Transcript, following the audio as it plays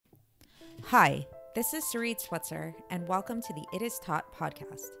Hi, this is Sarit Switzer, and welcome to the It Is Taught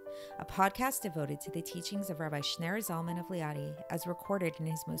podcast, a podcast devoted to the teachings of Rabbi Shneur Zalman of Liadi as recorded in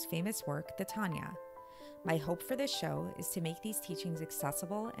his most famous work, the Tanya. My hope for this show is to make these teachings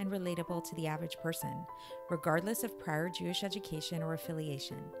accessible and relatable to the average person, regardless of prior Jewish education or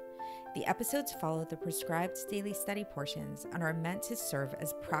affiliation. The episodes follow the prescribed daily study portions and are meant to serve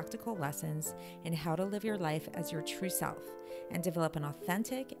as practical lessons in how to live your life as your true self and develop an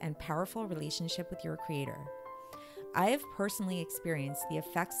authentic and powerful relationship with your Creator. I have personally experienced the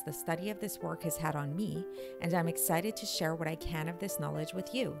effects the study of this work has had on me, and I'm excited to share what I can of this knowledge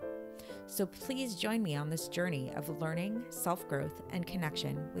with you. So please join me on this journey of learning, self-growth, and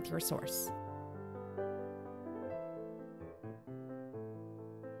connection with your source.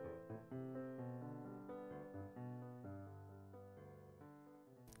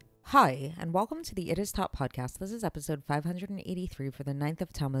 Hi, and welcome to the It Is Taught podcast. This is episode 583 for the 9th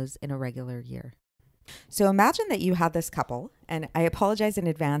of Tammuz in a regular year. So imagine that you had this couple, and I apologize in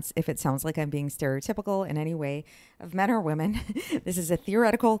advance if it sounds like I'm being stereotypical in any way of men or women. This is a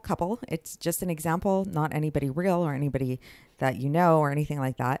theoretical couple. It's just an example, not anybody real or anybody that you know or anything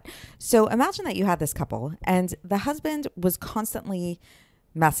like that. So imagine that you had this couple, and the husband was constantly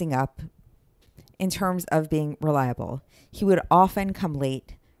messing up in terms of being reliable. He would often come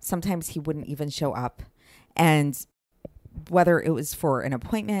late. Sometimes he wouldn't even show up. And whether it was for an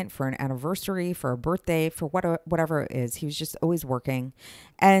appointment, for an anniversary, for a birthday, for whatever it is, he was just always working.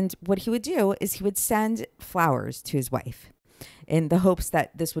 And what he would do is he would send flowers to his wife in the hopes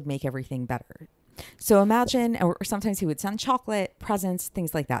that this would make everything better. So imagine, or sometimes he would send chocolate, presents,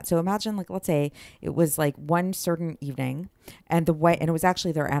 things like that. So imagine, like, let's say it was like one certain evening and it was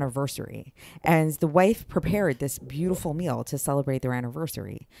actually their anniversary, and the wife prepared this beautiful meal to celebrate their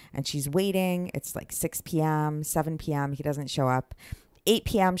anniversary, and she's waiting. It's like 6 p.m., 7 p.m. He doesn't show up. 8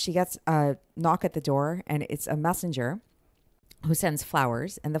 p.m. she gets a knock at the door, and it's a messenger who sends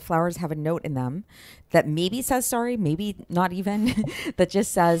flowers, and the flowers have a note in them that maybe says sorry, maybe not even, that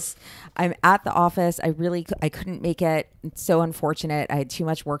just says, I'm at the office. I couldn't make it. It's so unfortunate. I had too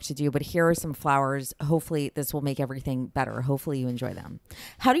much work to do, but here are some flowers. Hopefully this will make everything better. Hopefully you enjoy them.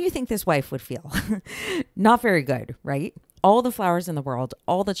 How do you think this wife would feel? Not very good, right? All the flowers in the world,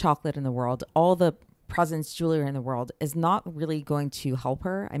 all the chocolate in the world, all the presents, jewelry in the world is not really going to help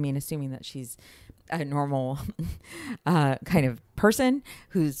her. I mean, assuming that she's a normal kind of person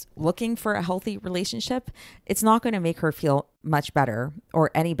who's looking for a healthy relationship, it's not going to make her feel much better or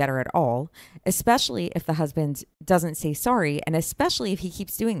any better at all, especially if the husband doesn't say sorry, and especially if he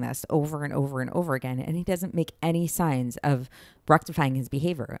keeps doing this over and over and over again, and he doesn't make any signs of rectifying his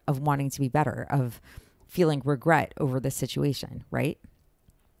behavior, of wanting to be better, of feeling regret over the situation, right?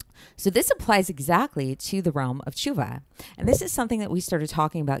 So this applies exactly to the realm of Teshuva. And this is something that we started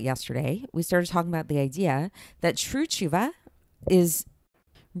talking about yesterday. We started talking about the idea that true Teshuva is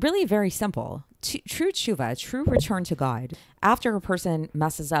really very simple. True Teshuva, true return to God, after a person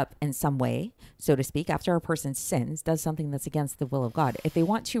messes up in some way, so to speak, after a person sins, does something that's against the will of God, if they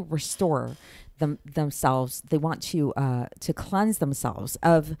want to restore themselves, they want to cleanse themselves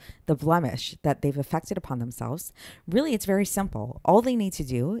of the blemish that they've affected upon themselves, really it's very simple. All they need to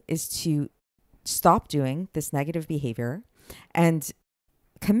do is to stop doing this negative behavior and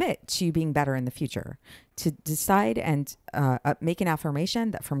commit to being better in the future, to decide and make an affirmation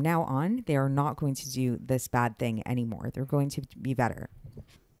that from now on, they are not going to do this bad thing anymore. They're going to be better,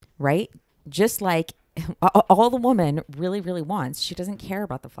 right? Just like all the woman really, really wants, she doesn't care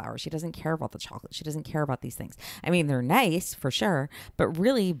about the flowers. She doesn't care about the chocolate. She doesn't care about these things. I mean, they're nice for sure, but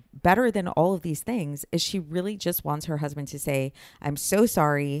really better than all of these things is she really just wants her husband to say, I'm so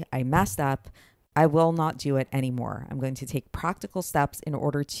sorry. I messed up. I will not do it anymore. I'm going to take practical steps in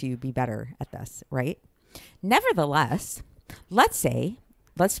order to be better at this, right? Nevertheless, let's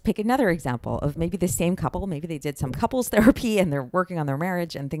pick another example of maybe the same couple. Maybe they did some couples therapy and they're working on their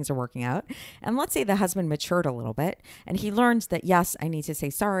marriage and things are working out. And let's say the husband matured a little bit and he learns that, yes, I need to say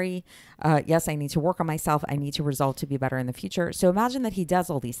sorry. Yes, I need to work on myself. I need to resolve to be better in the future. So imagine that he does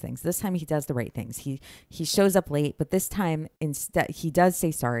all these things. This time he does the right things. He shows up late, but this time instead he does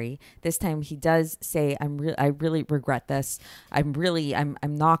say sorry. This time he does say, I really regret this. I'm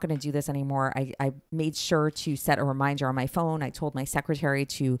not going to do this anymore. I made sure to set a reminder on my phone. I told my secretary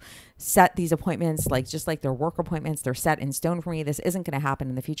to set these appointments, just like their work appointments, they're set in stone for me. This isn't going to happen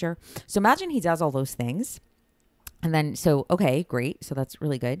in the future. So imagine he does all those things. And then, okay, great. So that's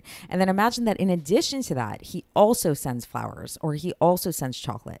really good. And then imagine that in addition to that, he also sends flowers or he also sends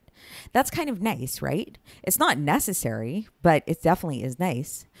chocolate. That's kind of nice, right? It's not necessary, but it definitely is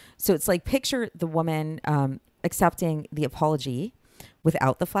nice. So it's like, picture the woman accepting the apology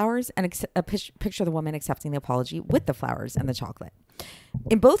without the flowers, and picture the woman accepting the apology with the flowers and the chocolate.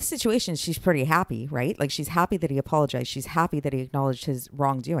 In both situations, she's pretty happy, right? Like, she's happy that he apologized. She's happy that he acknowledged his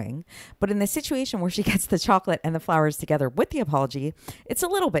wrongdoing. But in the situation where she gets the chocolate and the flowers together with the apology, it's a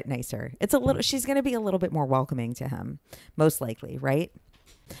little bit nicer. She's going to be a little bit more welcoming to him, most likely, right?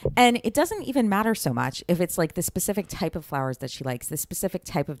 And it doesn't even matter so much if it's like the specific type of flowers that she likes, the specific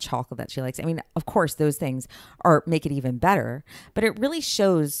type of chocolate that she likes. I mean, of course, those things make it even better, but it really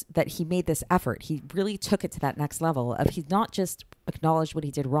shows that he made this effort. He really took it to that next level of he's not just acknowledged what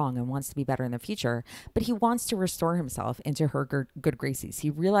he did wrong and wants to be better in the future, but he wants to restore himself into her good graces. He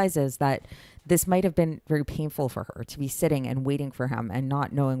realizes that this might have been very painful for her to be sitting and waiting for him and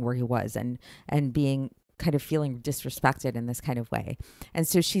not knowing where he was and being kind of feeling disrespected in this kind of way. And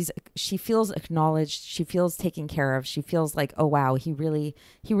so she feels acknowledged, she feels taken care of, she feels like, oh wow, he really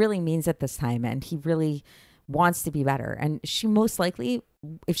means it this time, and he really wants to be better. And she most likely,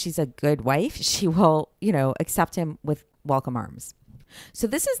 if she's a good wife, she will, accept him with welcome arms. So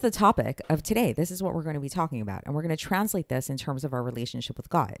this is the topic of today. This is what we're going to be talking about. And we're going to translate this in terms of our relationship with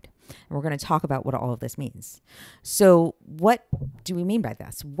God. And we're going to talk about what all of this means. So what do we mean by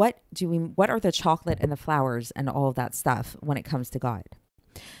this? What are the chocolate and the flowers and all of that stuff when it comes to God?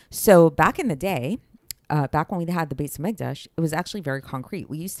 So back in the day, back when we had the Beit Hamikdash, it was actually very concrete.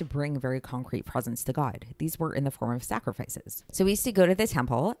 We used to bring very concrete presents to God. These were in the form of sacrifices. So we used to go to the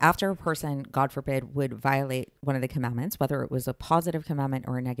temple after a person, God forbid, would violate one of the commandments, whether it was a positive commandment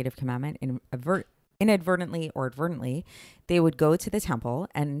or a negative commandment, inadvertently or advertently. They would go to the temple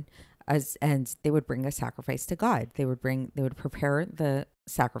and they would bring a sacrifice to God. They would prepare the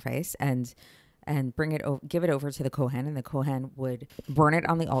sacrifice and give it over to the Kohen, and the Kohen would burn it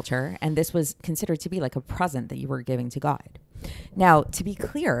on the altar. And this was considered to be like a present that you were giving to God. Now, to be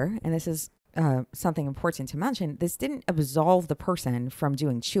clear, and this is something important to mention, this didn't absolve the person from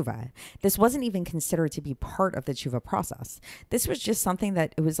doing Teshuva. This wasn't even considered to be part of the Teshuva process. This was just something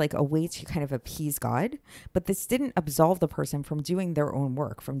that it was like a way to kind of appease God, but this didn't absolve the person from doing their own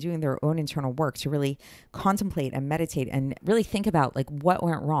work, from doing their own internal work to really contemplate and meditate and really think about like what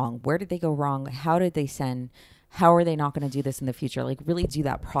went wrong, where did they go wrong, how did they sin, how are they not going to do this in the future, like really do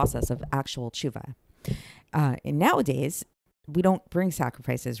that process of actual Teshuva. And nowadays, we don't bring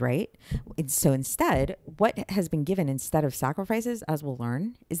sacrifices, right? And so instead, what has been given instead of sacrifices, as we'll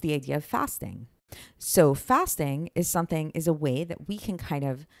learn, is the idea of fasting. So fasting is a way that we can kind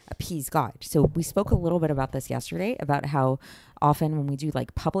of appease God. So we spoke a little bit about this yesterday, about how often when we do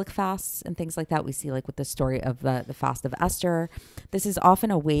like public fasts and things like that, we see like with the story of the fast of Esther, this is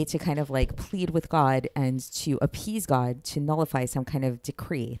often a way to kind of like plead with God and to appease God, to nullify some kind of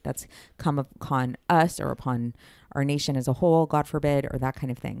decree that's come upon us or upon our nation as a whole, God forbid, or that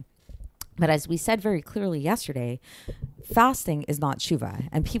kind of thing. But as we said very clearly yesterday, fasting is not Teshuva.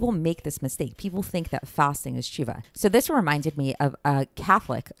 And people make this mistake. People think that fasting is Teshuva. So this reminded me of a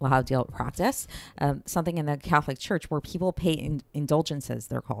Catholic lahavdil practice, something in the Catholic Church where people pay indulgences,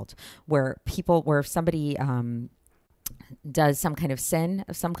 they're called, where if somebody does some kind of sin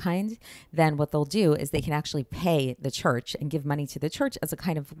of some kind, then what they'll do is they can actually pay the church and give money to the church as a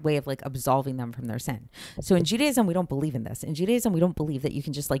kind of way of like absolving them from their sin. So in Judaism, we don't believe in this. In Judaism, we don't believe that you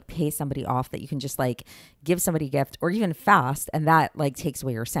can just like pay somebody off, that you can just like give somebody a gift or even fast and that like takes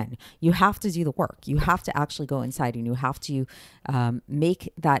away your sin. You have to do the work. You have to actually go inside and you have to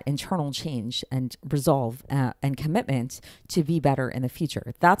make that internal change and resolve and commitment to be better in the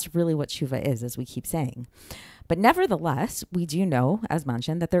future. That's really what Teshuva is, as we keep saying. But nevertheless, we do know, as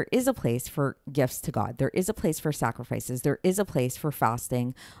mentioned, that there is a place for gifts to God. There is a place for sacrifices. There is a place for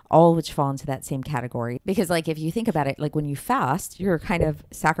fasting, all which fall into that same category. Because like, if you think about it, like when you fast, you're kind of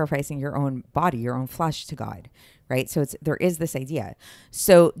sacrificing your own body, your own flesh to God, right? So there is this idea.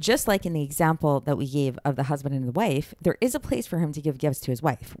 So just like in the example that we gave of the husband and the wife, there is a place for him to give gifts to his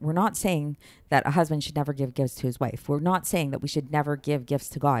wife. We're not saying that a husband should never give gifts to his wife. We're not saying that we should never give gifts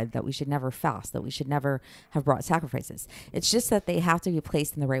to God, that we should never fast, that we should never have brought sacrifices. It's just that they have to be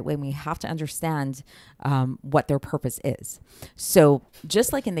placed in the right way. And we have to understand what their purpose is. So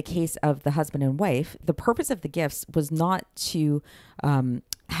just like in the case of the husband and wife, the purpose of the gifts was not to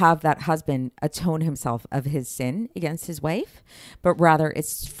have that husband atone himself of his sin against his wife, but rather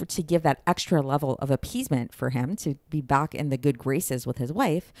it's to give that extra level of appeasement for him to be back in the good graces with his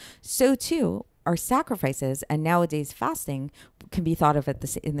wife. So too, our sacrifices and nowadays fasting can be thought of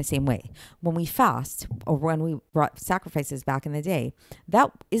in the same way. When we fast or when we brought sacrifices back in the day,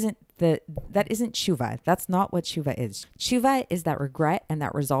 that isn't Teshuva. That's not what Teshuva is. Teshuva is that regret and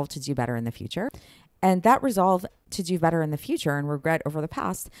that resolve to do better in the future. And that resolve to do better in the future and regret over the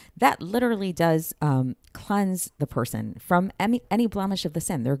past, that literally does cleanse the person from any blemish of the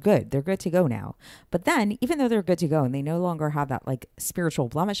sin. They're good. They're good to go now. But then, even though they're good to go and they no longer have that like spiritual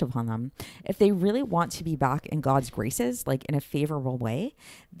blemish upon them, if they really want to be back in God's graces, like in a favorable way,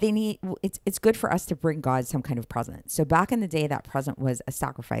 it's good for us to bring God some kind of present. So back in the day, that present was a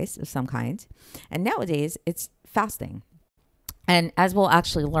sacrifice of some kind. And nowadays, it's fasting. And as we'll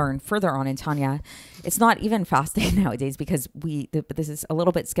actually learn further on in Tanya, it's not even fasting nowadays because this is a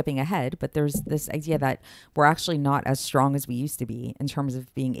little bit skipping ahead, but there's this idea that we're actually not as strong as we used to be in terms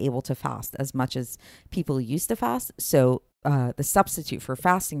of being able to fast as much as people used to fast. So the substitute for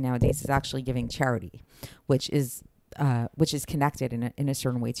fasting nowadays is actually giving charity, which is connected in a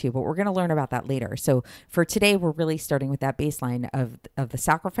certain way too, but we're going to learn about that later. So for today, we're really starting with that baseline of the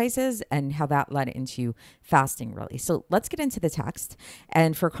sacrifices and how that led into fasting really. So let's get into the text.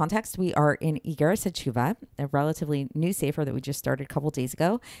 And for context, we are in Iggeres HaTeshuva, a relatively new sefer that we just started a couple days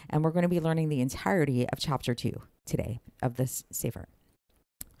ago. And we're going to be learning the entirety of chapter 2 today of this sefer.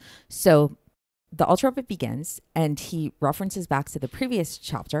 So the Alter Rebbe begins and he references back to the previous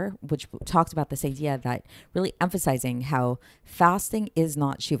chapter, which talked about this idea that really emphasizing how fasting is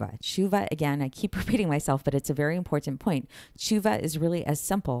not Teshuva. Teshuva, again, I keep repeating myself, but it's a very important point. Teshuva is really as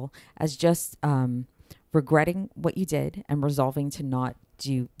simple as just regretting what you did and resolving to not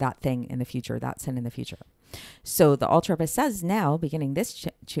do that thing in the future, that sin in the future. So the Alter Rebbe says now, beginning this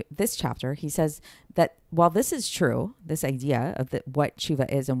chapter, he says that while this is true, this idea of what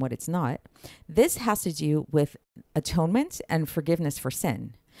Teshuva is and what it's not, this has to do with atonement and forgiveness for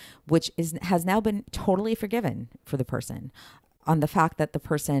sin, which has now been totally forgiven for the person on the fact that the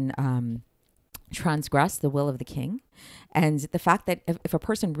person transgress the will of the king. And the fact that if a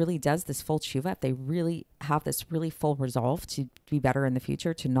person really does this full teshuva, if they really have this really full resolve to be better in the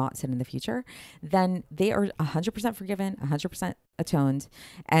future, to not sin in the future, then they are 100% forgiven, 100% atoned.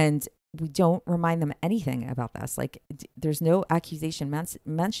 And we don't remind them anything about this. Like there's no accusation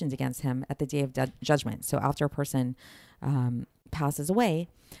mentioned against him at the day of judgment. So after a person passes away,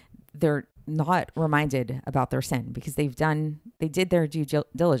 they're not reminded about their sin because they did their due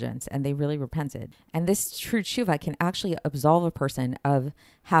diligence and they really repented. And this true teshuva can actually absolve a person of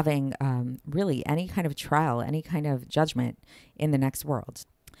having really any kind of trial, any kind of judgment in the next world.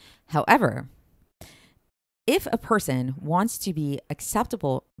 However, if a person wants to be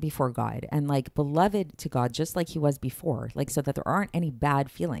acceptable before God and like beloved to God, just like he was before, like so that there aren't any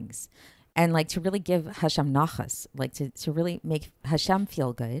bad feelings, and like to really give Hashem nachas, like to really make Hashem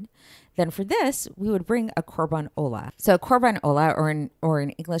feel good, then for this, we would bring a korban olah. So a korban olah, or in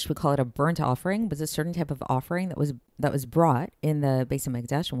English, we call it a burnt offering, was a certain type of offering that was brought in the Beis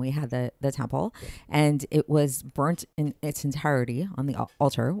HaMikdash when we had the temple, and it was burnt in its entirety on the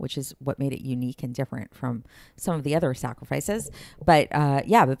altar, which is what made it unique and different from some of the other sacrifices. But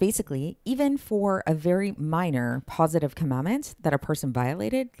but basically, even for a very minor positive commandment that a person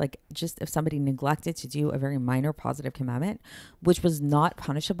violated, like just if somebody neglected to do a very minor positive commandment, which was not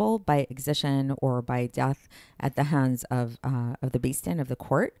punishable by execution or by death at the hands of the Beis Din, of the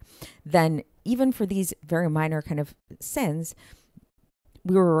court, then even for these very minor kind of sins,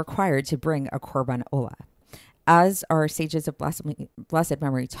 we were required to bring a korban olah. As our sages of blessed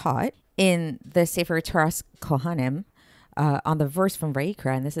memory taught in the Sefer Toras Kohanim, on the verse from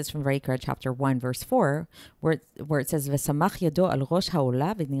Vayikra, and this is from Vayikra chapter 1, verse 4, where it says, "V'samach yado al rosh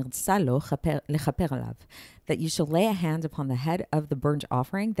ha'olah v'nirtza lo lechaper alav," that you shall lay a hand upon the head of the burnt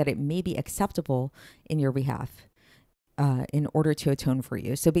offering, that it may be acceptable in your behalf, in order to atone for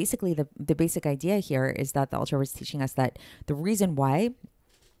you. So basically, the basic idea here is that the Alter was teaching us that the reason why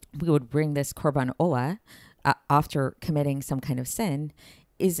we would bring this korban olah after committing some kind of sin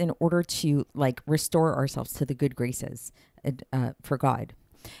is in order to like restore ourselves to the good graces for God.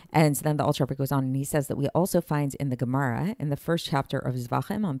 And so then the Alter Rebbe goes on and he says that we also find in the Gemara, in the first chapter of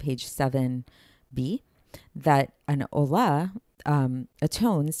Zvachim on page 7b, that an olah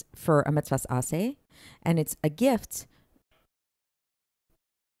atones for a mitzvahs aseh, and it's a gift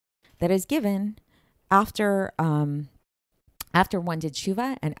that is given after one did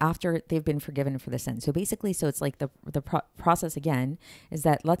teshuva and after they've been forgiven for the sin. So basically, so it's like the process again is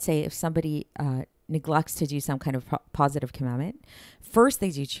that, let's say if somebody neglects to do some kind of positive commandment, first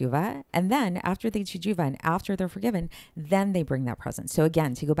they do teshuva, and then after they do teshuva and after they're forgiven, then they bring that present. So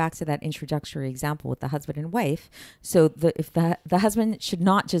again, to go back to that introductory example with the husband and wife, so if the husband should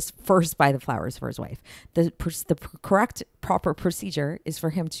not just first buy the flowers for his wife. The correct, proper procedure is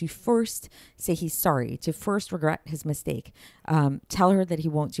for him to first say he's sorry, to first regret his mistake, tell her that he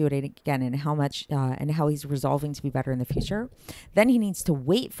won't do it again, and how he's resolving to be better in the future. Then he needs to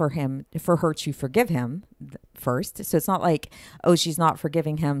wait for her to forgive forgive him first. So it's not like, oh, she's not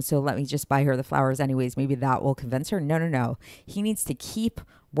forgiving him, so let me just buy her the flowers anyways. Maybe that will convince her. No, no, no. He needs to keep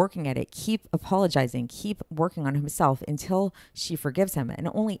working at it, keep apologizing, keep working on himself until she forgives him. And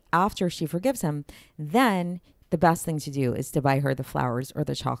only after she forgives him, then the best thing to do is to buy her the flowers or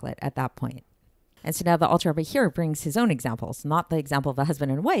the chocolate at that point. And so now the Alter Rebbe here brings his own examples, not the example of a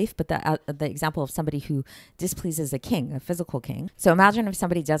husband and wife, but the example of somebody who displeases a king, a physical king. So imagine if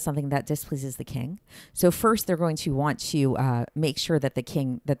somebody does something that displeases the king. So first they're going to want to make sure that the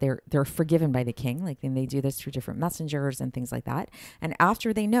king, that they're forgiven by the king. Like, and they do this through different messengers and things like that. And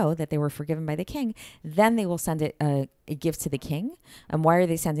after they know that they were forgiven by the king, then they will send a gift to the king. And why are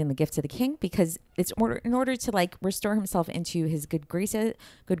they sending the gift to the king? Because it's in order to like restore himself into his good graces,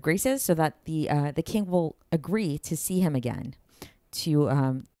 so that the king will agree to see him again,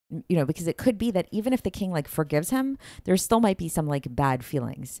 to because it could be that even if the king like forgives him, there still might be some like bad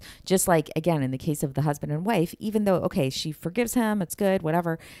feelings. Just like, again, in the case of the husband and wife, even though, okay, she forgives him, it's good,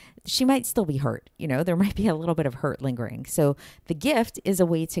 whatever, she might still be hurt. There might be a little bit of hurt lingering. So the gift is a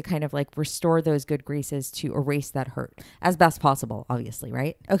way to kind of like restore those good graces, to erase that hurt as best possible, obviously,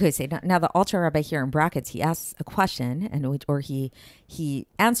 right? Okay, so now the Alter Rebbe here in brackets, he asks a question, or he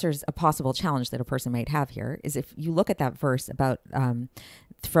answers a possible challenge that a person might have here. Is if you look at that verse about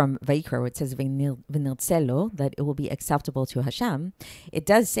from Vayikra, where it says v'nirtzelo, that it will be acceptable to Hashem, it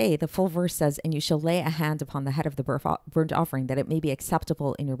does say, the full verse says, and you shall lay a hand upon the head of the burnt offering, that it may be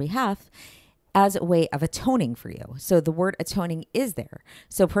acceptable in your behalf, as a way of atoning for you. So the word atoning is there.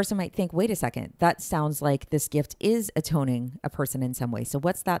 So a person might think, wait a second, that sounds like this gift is atoning a person in some way. So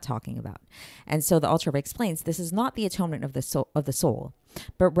what's that talking about? And so the Alter Rebbe explains, this is not the atonement of the soul,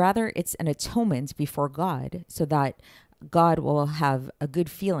 but rather it's an atonement before God, so that God will have a good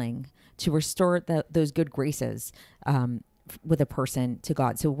feeling to restore those good graces with a person to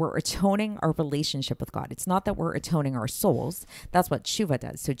God. So we're atoning our relationship with God. It's not that we're atoning our souls. That's what Teshuva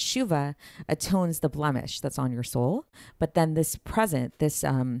does. So Teshuva atones the blemish that's on your soul. But then this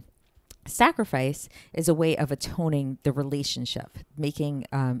sacrifice is a way of atoning the relationship, making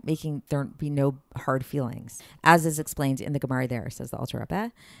there be no hard feelings, as is explained in the Gemara there, says the Alter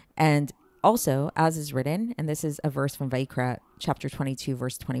Rebbe. And also, as is written, and this is a verse from Vayikra, chapter 22,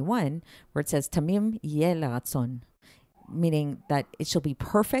 verse 21, where it says, Tamim yeh leratzon, meaning that it shall be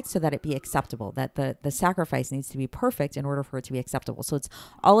perfect so that it be acceptable, that the sacrifice needs to be perfect in order for it to be acceptable. So it's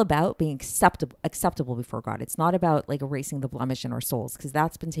all about being acceptable before God. It's not about like erasing the blemish in our souls, because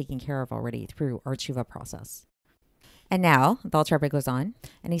that's been taken care of already through our Teshuva process. And now the Alter Rebbe goes on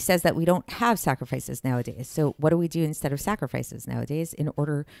and he says that we don't have sacrifices nowadays. So what do we do instead of sacrifices nowadays in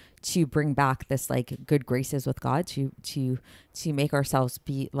order to bring back this like good graces with God, to make ourselves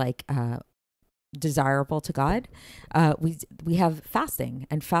be like desirable to God? We have fasting,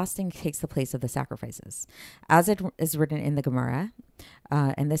 and fasting takes the place of the sacrifices, as it is written in the Gemara,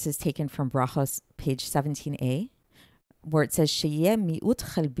 and this is taken from Brachos, page 17a, where it says, "Sheyeh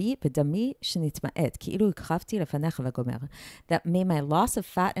miut chalbi b'dami shenitma'et, ki'ilu ikhavti lefanecha v'gomer," that may my loss of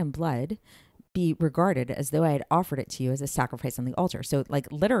fat and blood be regarded as though I had offered it to you as a sacrifice on the altar. So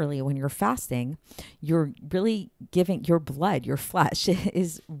like literally when you're fasting, you're really giving your blood, your flesh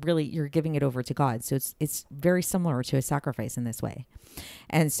is really, you're giving it over to God. So it's very similar to a sacrifice in this way.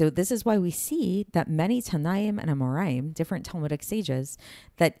 And so this is why we see that many Tanaim and Amoraim, different Talmudic sages,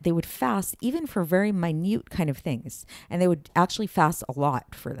 that they would fast even for very minute kind of things. And they would actually fast a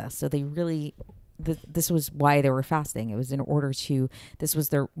lot for this. So they really, this was why they were fasting. It was in order to, this was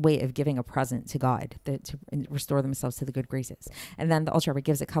their way of giving a present to God, to restore themselves to the good graces. And then the Alter Rebbe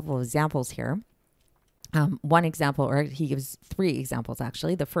gives a couple of examples here. One example, or he gives three examples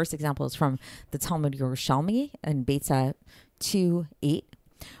actually. The first example is from the Talmud Yerushalmi in Beitza 2:8,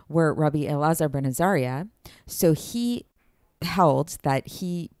 where Rabbi Elazar ben Azariah, so he held that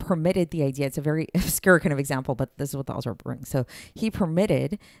he permitted the idea, it's a very obscure kind of example, but this is what the Alter brings. So he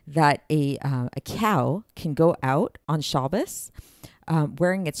permitted that a cow can go out on Shabbos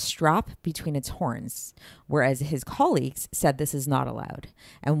wearing its strap between its horns, whereas his colleagues said this is not allowed.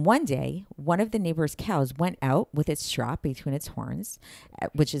 And one day, one of the neighbor's cows went out with its strap between its horns,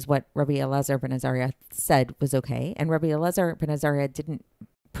 which is what Rabbi Elazar ben Azariah said was okay. And Rabbi Elazar ben Azariah didn't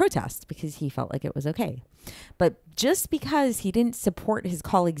protest because he felt like it was okay. But just because he didn't support his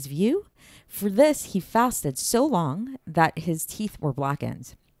colleague's view, for this he fasted so long that his teeth were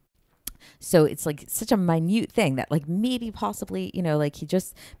blackened. So it's like such a minute thing that like maybe possibly, like he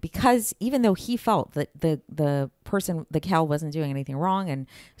just, because even though he felt that the person, the cow wasn't doing anything wrong and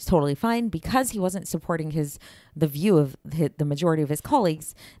was totally fine, because he wasn't supporting the view of the majority of his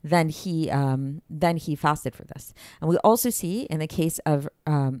colleagues, then he fasted for this. And we also see in the case of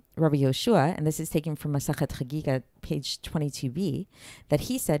Rabbi Yoshua, and this is taken from Masachet Chagiga, page 22b, that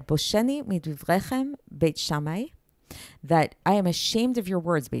he said, Bosheni miduvrechem Beit Shammai, that I am ashamed of your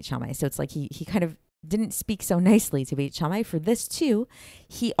words, Beit Shammai. So it's like he kind of didn't speak so nicely to Beit Shammai. For this too,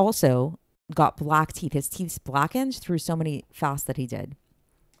 he also got black teeth. His teeth blackened through so many fasts that he did.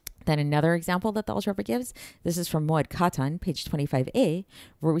 Then another example that the Alter Rebbe gives, this is from Moed Katan, page 25a,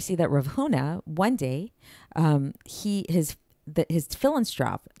 where we see that Rav Huna, one day, his tefillin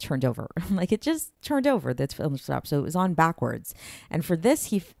strap turned over. Like it just turned over, the tefillin strap. So it was on backwards. And for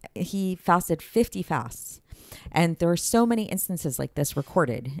this, he fasted 50 fasts. And there are so many instances like this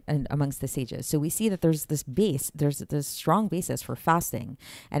recorded amongst the sages. So we see that there's this strong basis for fasting.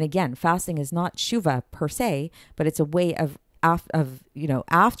 And again, fasting is not teshuva per se, but it's a way of after you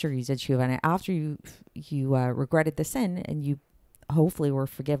did teshuva and after you regretted the sin and you hopefully were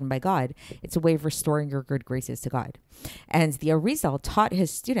forgiven by God, it's a way of restoring your good graces to God. And the Arizal taught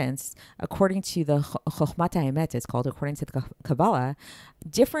his students, according to the Chochmat HaEmet, it's called, according to the Kabbalah,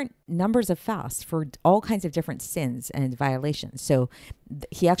 different numbers of fasts for all kinds of different sins and violations. So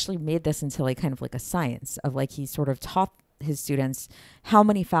he actually made this into like kind of like a science of like, he sort of taught his students how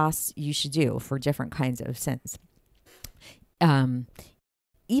many fasts you should do for different kinds of sins.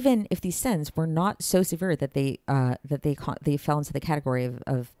 Even if these sins were not so severe that they fell into the category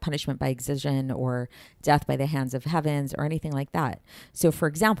of punishment by excision or death by the hands of heavens or anything like that. So, for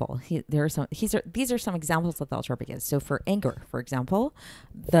example, these are some examples that the Alter Rebbe gives. So, for anger, for example,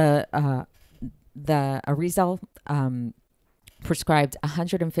 the Arizal prescribed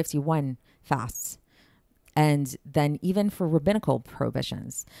 151 fasts. And then even for rabbinical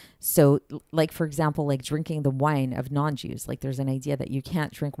prohibitions. So like, for example, like drinking the wine of non-Jews, like there's an idea that you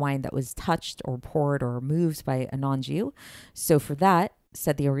can't drink wine that was touched or poured or moved by a non-Jew. So for that,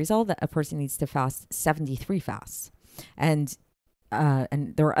 said the Arizal, that a person needs to fast 73 fasts. And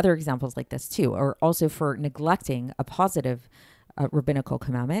there are other examples like this too, or also for neglecting a positive rabbinical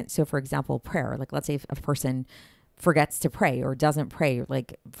commandment. So for example, prayer, like let's say if a person forgets to pray or doesn't pray,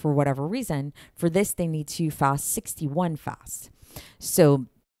 like for whatever reason, for this, they need to fast 61 fasts. So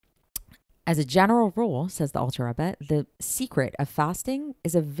as a general rule, says the Alter Rebbe, the secret of fasting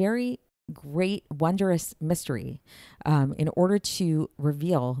is a very great, wondrous mystery in order to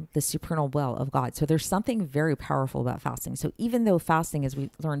reveal the supernal will of God. So there's something very powerful about fasting. So even though fasting, as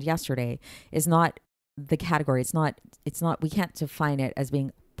we learned yesterday, is not the category, it's not, we can't define it as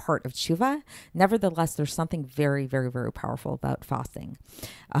being part of teshuva. Nevertheless, there's something very, very, very powerful about fasting,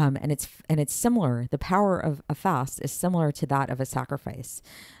 and it's similar. The power of a fast is similar to that of a sacrifice.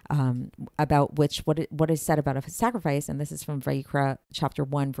 About which what is said about a sacrifice, and this is from Vayikra chapter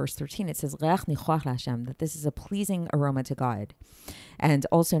 1 verse 13. It says that this is a pleasing aroma to God, and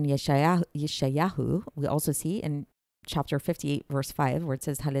also in Yeshayahu we also see in chapter 58 verse 5 where it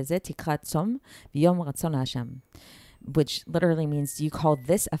says Halezeh tikrat tzom v'yom ratzon Hashem, which literally means, do you call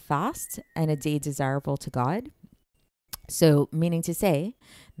this a fast and a day desirable to God? So meaning to say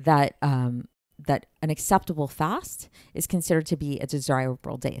that that an acceptable fast is considered to be a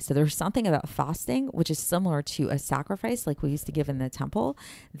desirable day. So there's something about fasting, which is similar to a sacrifice like we used to give in the temple,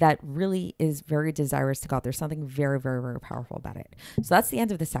 that really is very desirous to God. There's something very, very, very powerful about it. So that's the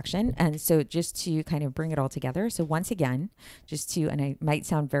end of the section. And so just to kind of bring it all together. So once again, and I might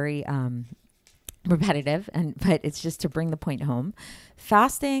sound very repetitive, but it's just to bring the point home.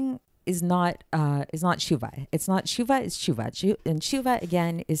 Fasting is not teshuva. It's not teshuva. It's teshuva. And teshuva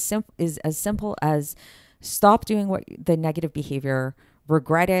again is as simple as stop doing the negative behavior,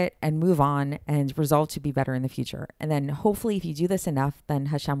 regret it, and move on and resolve to be better in the future. And then hopefully if you do this enough, then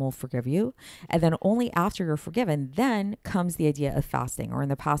Hashem will forgive you. And then only after you're forgiven, then comes the idea of fasting, or in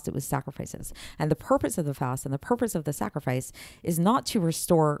the past it was sacrifices. And the purpose of the fast and the purpose of the sacrifice is not to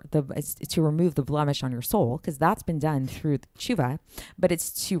to remove the blemish on your soul, because that's been done through teshuva, but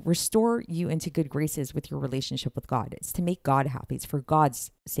it's to restore you into good graces with your relationship with God. It's to make God happy. It's for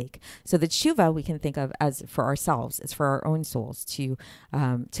God's sake. So the teshuva we can think of as for ourselves. It's for our own souls to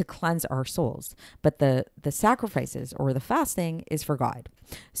cleanse our souls. But the sacrifices or the fasting is for God.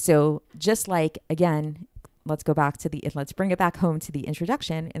 So just like, again, let's bring it back home to the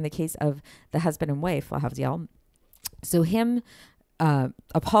introduction in the case of the husband and wife, lahavdil. So him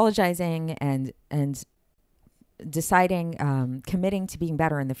apologizing and deciding, committing to being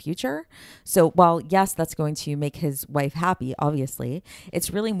better in the future. So while yes, that's going to make his wife happy, obviously,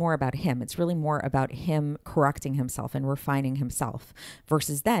 it's really more about him. It's really more about him correcting himself and refining himself,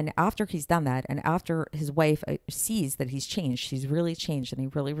 versus then after he's done that and after his wife sees that he's changed, she's really changed and he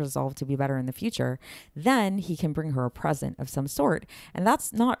really resolved to be better in the future, then he can bring her a present of some sort. And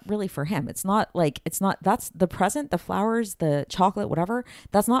that's not really for him. That's the present, the flowers, the chocolate, whatever,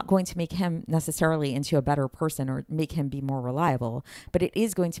 that's not going to make him necessarily into a better person or make him be more reliable, but it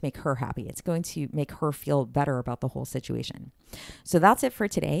is going to make her happy. It's going to make her feel better about the whole situation. So that's it for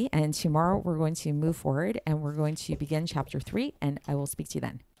today. And tomorrow we're going to move forward and we're going to begin chapter 3, and I will speak to you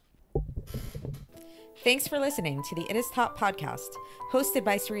then. Thanks for listening to the It Is Taught podcast, hosted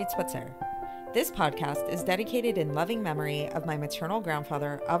by Sarit Switzer. This podcast is dedicated in loving memory of my maternal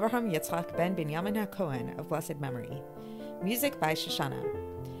grandfather, Avraham Yitzchak ben Binyamin HaKohen of blessed memory. Music by Shoshana.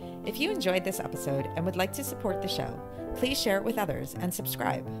 If you enjoyed this episode and would like to support the show, please share it with others and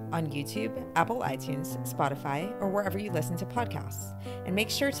subscribe on YouTube, Apple iTunes, Spotify, or wherever you listen to podcasts. And make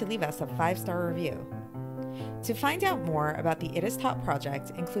sure to leave us a 5-star review. To find out more about the It Is Taught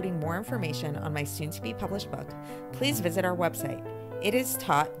project, including more information on my soon-to-be published book, please visit our website,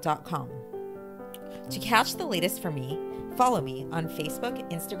 itistaught.com. To catch the latest from me, follow me on Facebook,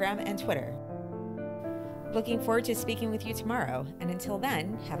 Instagram, and Twitter. Looking forward to speaking with you tomorrow, and until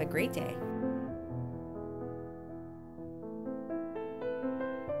then, have a great day.